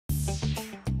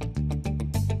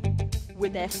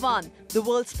with F1. The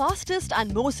world's fastest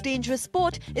and most dangerous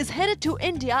sport is headed to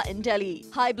India in Delhi.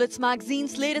 High Blitz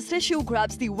magazine's latest issue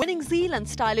grabs the winning zeal and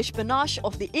stylish panache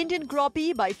of the Indian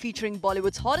Groppy by featuring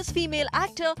Bollywood's hottest female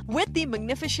actor with the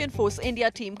magnificent Force India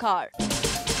team car.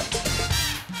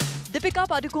 Deepika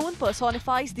Padukone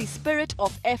personifies the spirit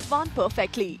of F1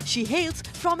 perfectly. She hails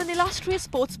from an illustrious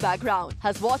sports background,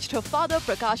 has watched her father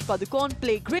Prakash Padukone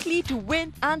play gritly to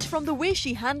win, and from the way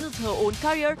she handles her own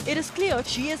career, it is clear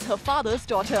she is her father's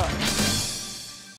daughter.